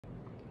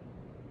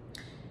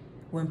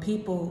When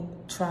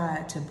people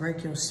try to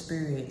break your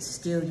spirit,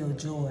 steal your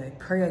joy,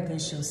 pray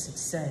against your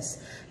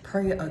success,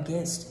 pray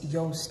against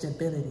your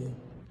stability,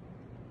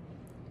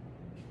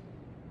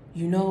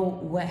 you know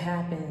what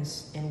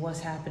happens and what's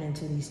happening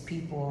to these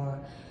people are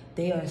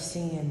they are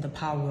seeing the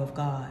power of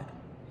God.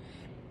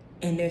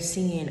 And they're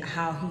seeing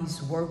how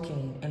he's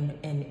working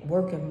and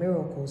working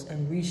miracles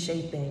and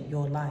reshaping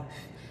your life.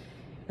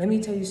 Let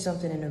me tell you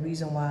something, and the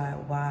reason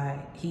why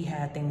he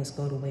had things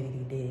go the way that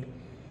he did.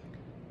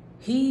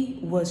 He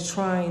was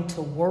trying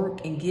to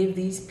work and give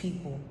these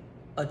people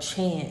a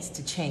chance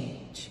to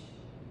change.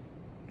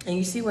 And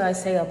you see what I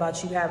say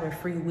about you having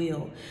free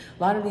will.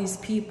 A lot of these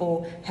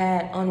people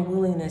had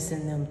unwillingness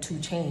in them to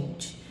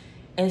change.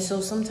 And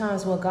so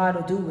sometimes what God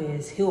will do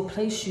is he'll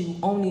place you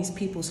on these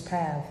people's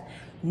path,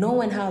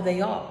 knowing how they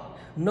are,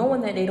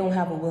 knowing that they don't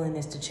have a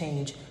willingness to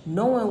change,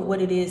 knowing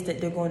what it is that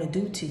they're going to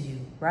do to you,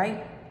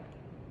 right?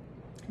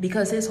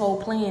 Because his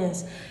whole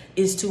plans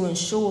is to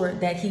ensure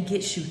that he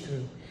gets you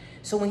through.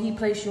 So when he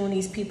placed you on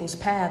these people's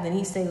path and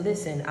he say,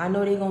 listen, I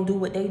know they're going to do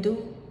what they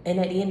do. And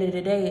at the end of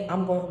the day,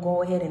 I'm going to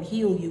go ahead and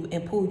heal you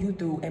and pull you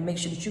through and make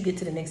sure that you get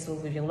to the next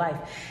level of your life.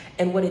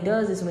 And what it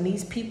does is when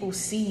these people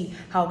see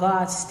how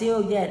God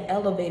still yet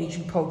elevated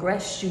you,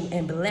 progressed you,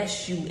 and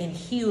blessed you and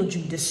healed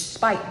you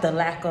despite the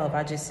lack of,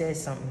 I just said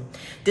something,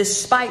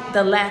 despite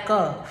the lack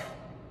of,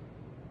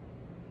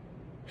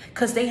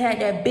 because they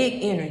had that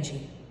big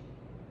energy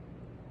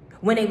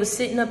when they was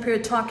sitting up here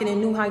talking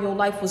and knew how your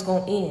life was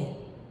going to end.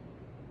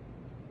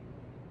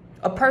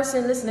 A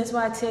person, listen, that's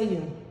why I tell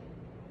you,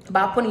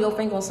 about putting your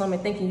finger on something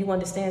and thinking you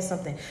understand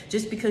something.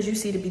 Just because you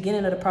see the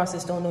beginning of the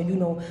process, don't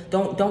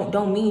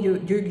mean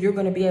you're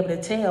going to be able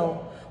to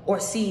tell or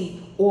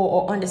see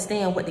or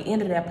understand what the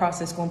end of that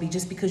process is going to be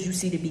just because you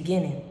see the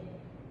beginning.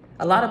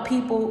 A lot of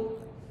people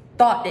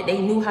thought that they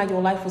knew how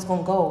your life was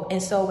going to go.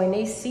 And so when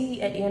they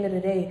see at the end of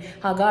the day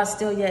how God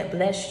still yet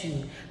blessed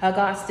you, how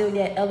God still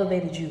yet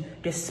elevated you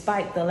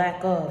despite the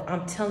lack of,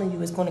 I'm telling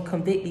you, it's going to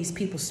convict these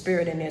people's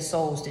spirit and their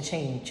souls to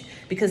change,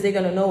 because they're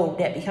going to know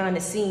that behind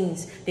the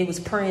scenes they was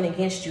praying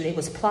against you, they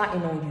was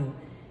plotting on you,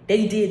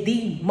 they did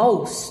the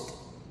most.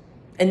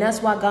 And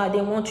that's why God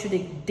didn't want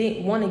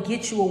to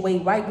get you away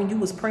right when you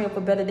was praying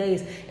for better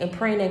days and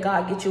praying that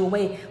God get you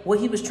away.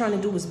 What he was trying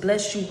to do was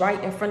bless you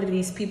right in front of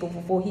these people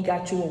before he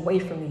got you away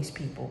from these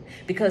people.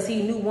 Because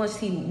he knew once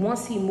he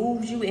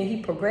moved you and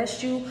he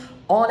progressed you,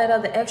 all that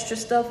other extra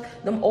stuff,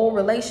 them old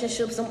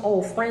relationships, them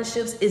old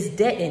friendships is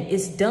deadened.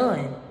 It's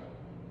done.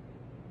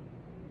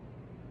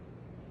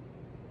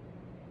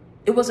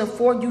 It wasn't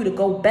for you to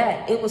go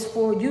back. It was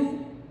for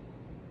you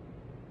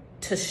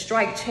to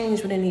strike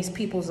change within these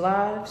people's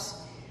lives,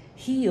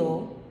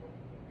 heal,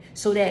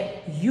 so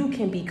that you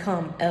can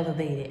become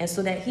elevated and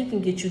so that he can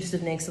get you to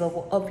the next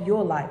level of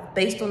your life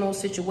based on those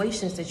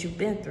situations that you've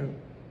been through.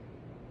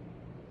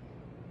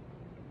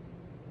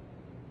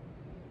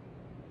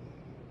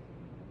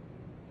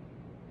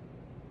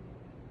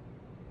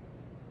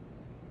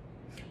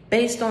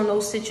 Based on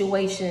those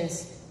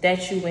situations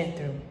that you went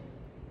through.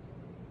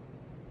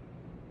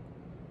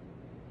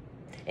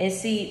 And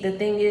see, the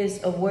thing is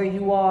of where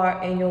you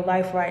are in your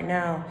life right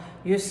now,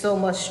 you're so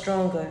much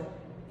stronger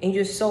and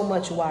you're so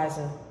much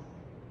wiser.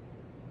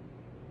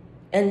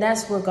 And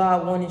that's where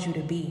God wanted you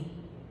to be.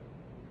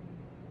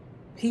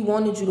 He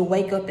wanted you to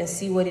wake up and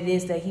see what it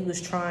is that he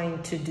was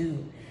trying to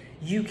do.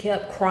 You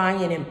kept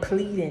crying and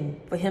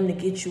pleading for him to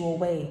get you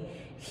away.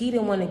 He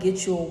didn't want to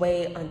get you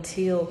away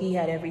until he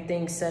had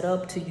everything set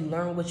up, till you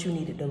learn what you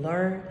needed to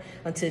learn,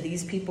 until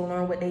these people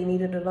learned what they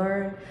needed to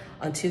learn,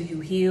 until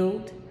you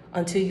healed,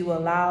 until you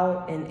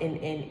allow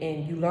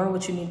and you learn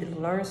what you needed to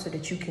learn so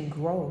that you can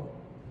grow.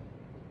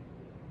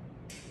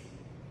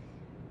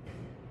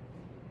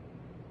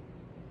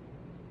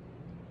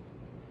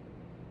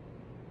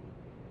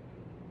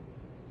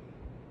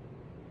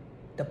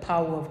 The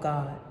power of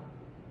God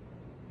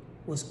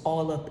was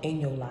all up in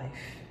your life.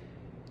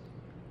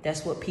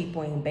 That's what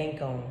people ain't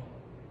bank on.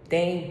 They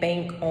ain't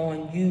bank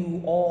on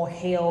you all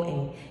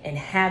hell and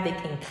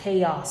havoc and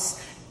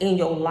chaos in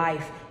your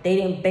life. They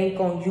didn't bank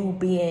on you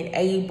being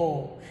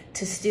able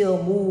to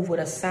still move with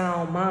a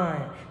sound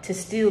mind, to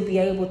still be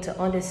able to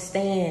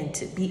understand,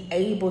 to be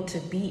able to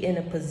be in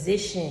a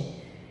position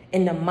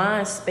in the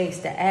mind space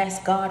to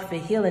ask God for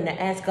healing, to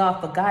ask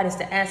God for guidance,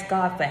 to ask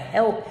God for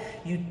help.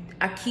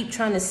 I keep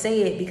trying to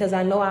say it because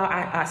I know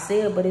I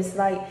say it, but it's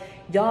like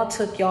y'all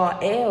took y'all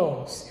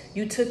L's.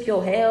 You took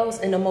your L's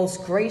in the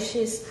most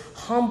gracious,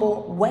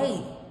 humble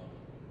way.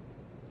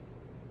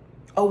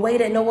 A way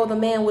that no other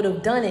man would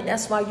have done it.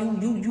 That's why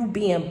you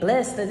being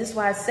blessed. That's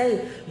why I say,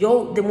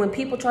 when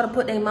people try to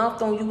put their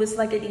mouth on you, it's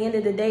like at the end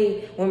of the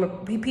day, when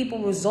people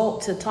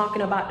resort to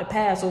talking about the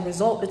past or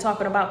resort to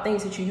talking about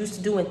things that you used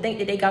to do and think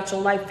that they got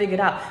your life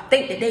figured out,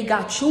 think that they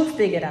got you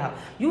figured out.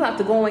 You have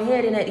to go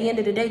ahead and at the end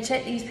of the day,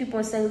 check these people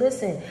and say,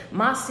 listen,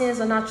 my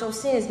sins are not your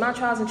sins. My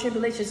trials and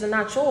tribulations are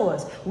not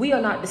yours. We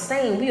are not the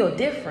same. We are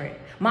different.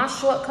 My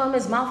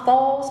shortcomings, my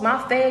falls,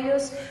 my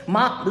failures,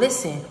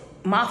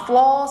 my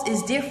flaws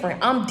is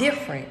different. I'm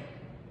different.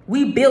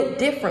 We built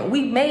different.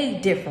 We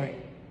made different.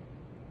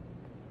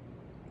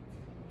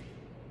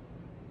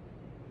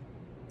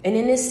 And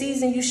in this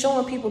season, you're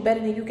showing people better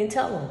than you can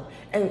tell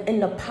them.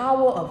 And the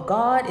power of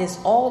God is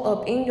all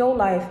up in your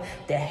life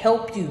to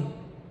help you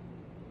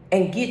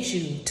and get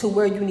you to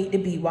where you need to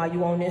be while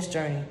you're on this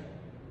journey.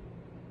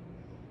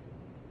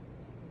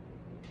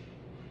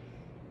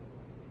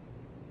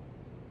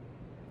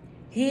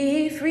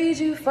 He freed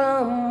you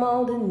from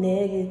all the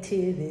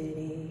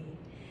negativity.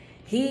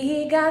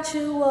 He got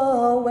you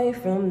away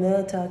from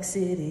the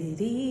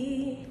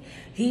toxicity.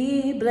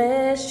 He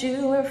blessed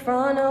you in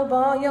front of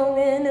all your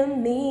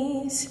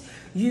enemies.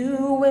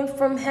 You went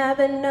from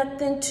having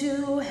nothing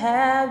to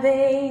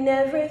having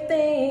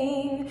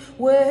everything.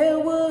 Where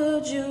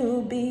would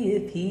you be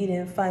if he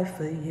didn't fight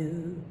for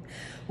you?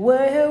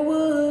 Where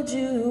would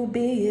you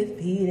be if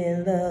he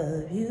didn't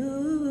love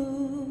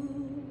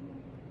you?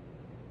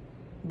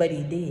 But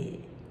he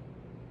did.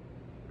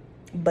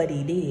 But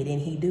he did,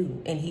 and he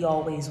do, and he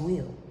always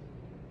will.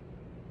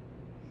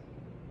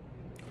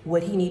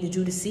 What he needed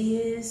you to see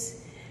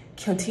is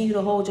continue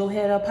to hold your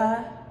head up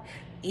high.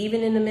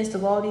 Even in the midst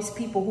of all these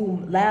people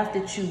who laughed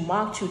at you,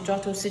 mocked you,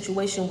 thought your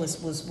situation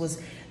was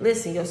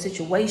listen, your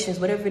situations,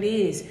 whatever it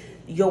is,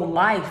 your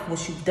life,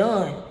 what you've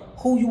done,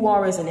 who you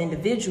are as an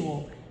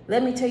individual.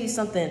 Let me tell you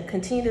something.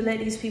 Continue to let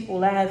these people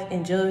laugh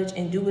and judge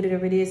and do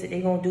whatever it is that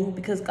they're going to do,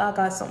 because God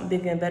got something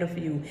bigger and better for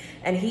you.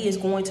 And he is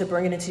going to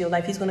bring it into your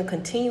life. He's going to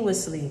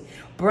continuously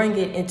bring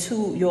it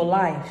into your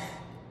life.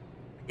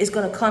 It's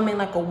going to come in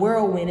like a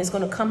whirlwind. It's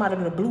going to come out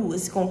of the blue.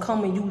 It's going to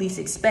come when you least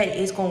expect it.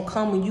 It's going to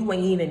come when you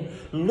ain't even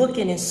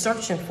looking and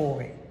searching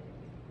for it.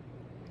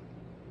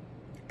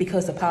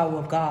 Because the power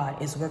of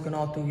God is working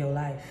all through your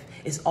life.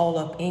 It's all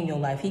up in your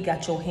life. He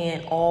got your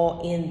hand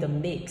all in the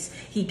mix.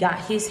 He got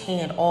his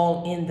hand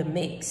all in the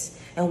mix.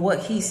 And what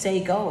he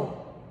say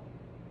go.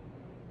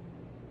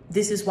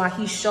 This is why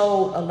he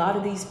showed a lot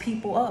of these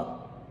people up.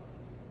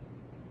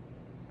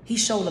 He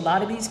showed a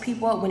lot of these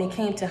people up when it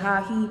came to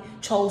how he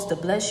chose to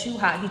bless you,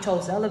 how he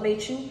chose to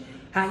elevate you,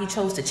 how he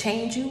chose to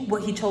change you,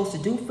 what he chose to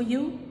do for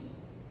you.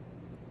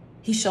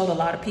 He showed a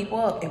lot of people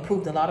up and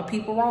proved a lot of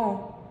people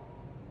wrong.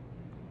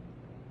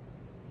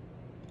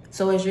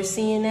 So as you're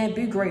seeing that,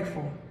 be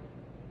grateful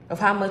of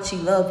how much he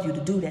loved you to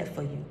do that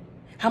for you.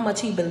 How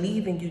much he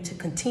believed in you to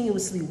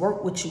continuously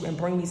work with you and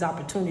bring these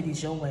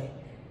opportunities your way.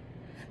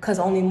 Because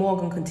only more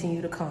going to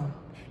continue to come.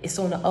 It's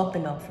on the up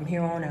and up from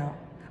here on out.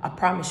 I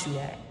promise you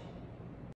that.